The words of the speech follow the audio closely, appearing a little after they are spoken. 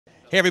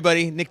Hey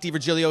everybody, Nick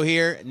DiVirgilio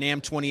here,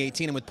 NAMM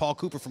 2018. I'm with Paul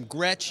Cooper from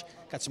Gretsch.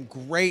 Got some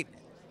great,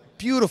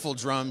 beautiful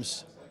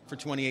drums for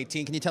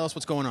 2018. Can you tell us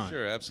what's going on?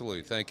 Sure,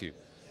 absolutely. Thank you.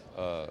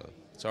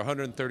 It's our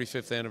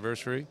 135th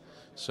anniversary,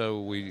 so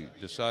we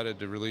decided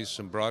to release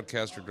some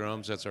broadcaster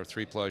drums. That's our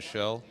 3-ply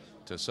shell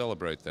to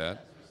celebrate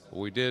that.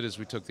 What we did is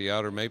we took the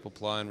outer maple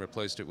ply and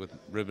replaced it with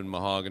ribbon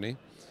mahogany.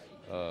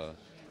 The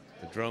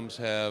drums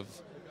have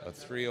a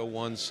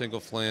 301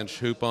 single flange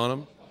hoop on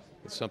them.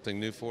 It's something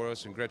new for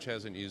us, and Gretsch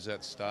hasn't used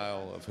that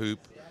style of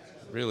hoop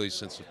really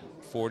since the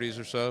 40s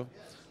or so.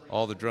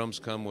 All the drums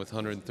come with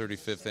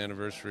 135th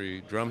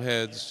anniversary drum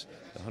heads,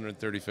 the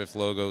 135th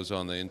logos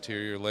on the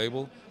interior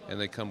label, and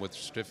they come with a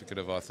certificate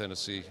of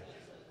authenticity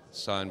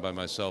signed by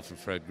myself and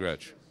Fred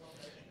Gretsch.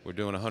 We're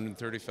doing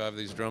 135 of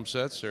these drum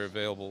sets. They're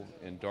available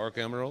in dark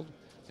emerald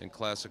and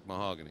classic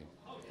mahogany.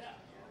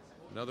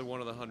 Another one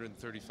of the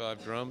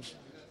 135 drums,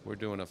 we're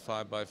doing a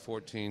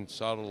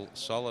 5x14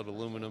 solid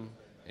aluminum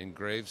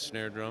engraved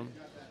snare drum.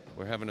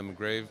 We're having them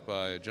engraved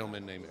by a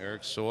gentleman named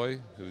Eric Soy,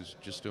 who's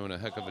just doing a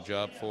heck of a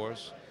job for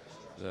us.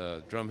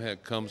 The drum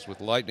head comes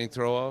with lightning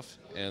throw-off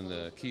and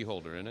the key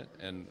holder in it,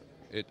 and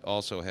it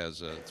also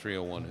has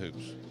 301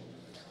 hoops.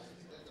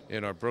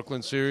 In our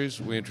Brooklyn series,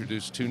 we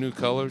introduced 2 new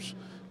colors.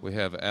 We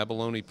have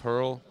abalone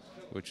pearl,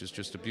 which is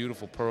just a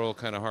beautiful pearl,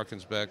 kind of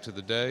harkens back to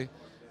the day,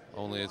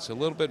 only it's a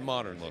little bit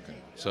modern looking.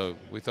 So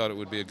we thought it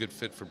would be a good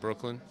fit for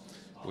Brooklyn.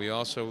 We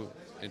also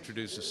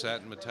introduced a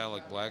satin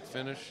metallic black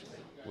finish,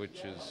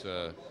 which is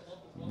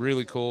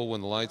really cool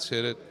when the lights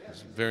hit it.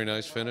 It's a very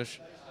nice finish.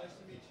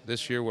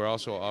 This year we're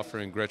also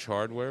offering Gretsch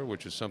hardware,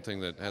 which is something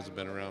that hasn't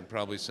been around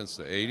probably since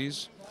the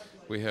 80s.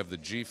 We have the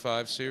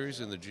G5 series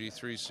and the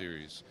G3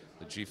 series.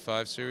 The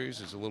G5 series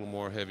is a little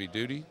more heavy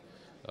duty.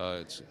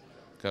 It's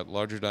got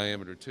larger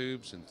diameter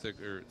tubes and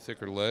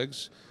thicker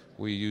legs.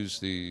 We use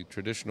the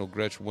traditional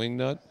Gretsch wing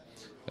nut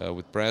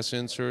with brass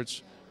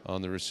inserts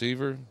on the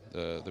receiver.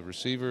 The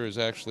receiver is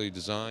actually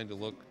designed to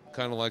look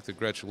kind of like the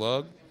Gretsch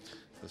lug.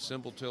 The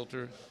cymbal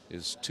tilter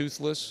is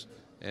toothless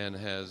and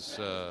has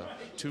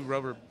 2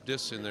 rubber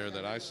discs in there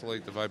that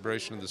isolate the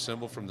vibration of the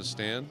cymbal from the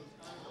stand.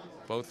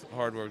 Both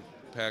hardware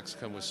packs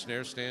come with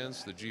snare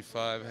stands. The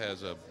G5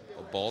 has a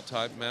ball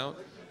type mount.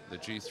 The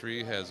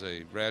G3 has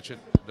a ratchet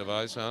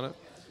device on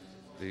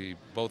it.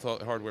 Both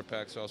hardware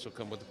packs also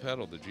come with a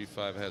pedal. The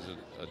G5 has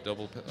a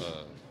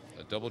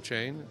double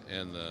chain,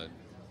 and the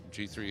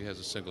G3 has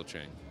a single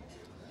chain.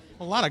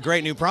 A lot of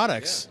great new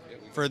products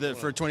for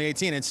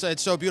 2018.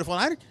 It's so beautiful.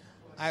 And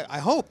I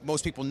hope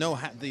most people know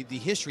the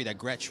history that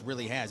Gretsch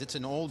really has. It's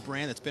an old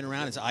brand that's been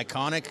around. It's an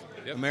iconic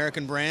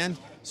American brand.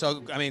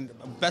 So, I mean,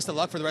 best of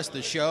luck for the rest of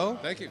the show.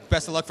 Thank you.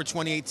 Best of luck for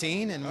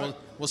 2018, and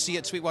we'll see you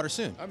at Sweetwater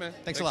soon. All right, man.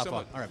 Thanks a lot,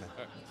 Paul. All right, man.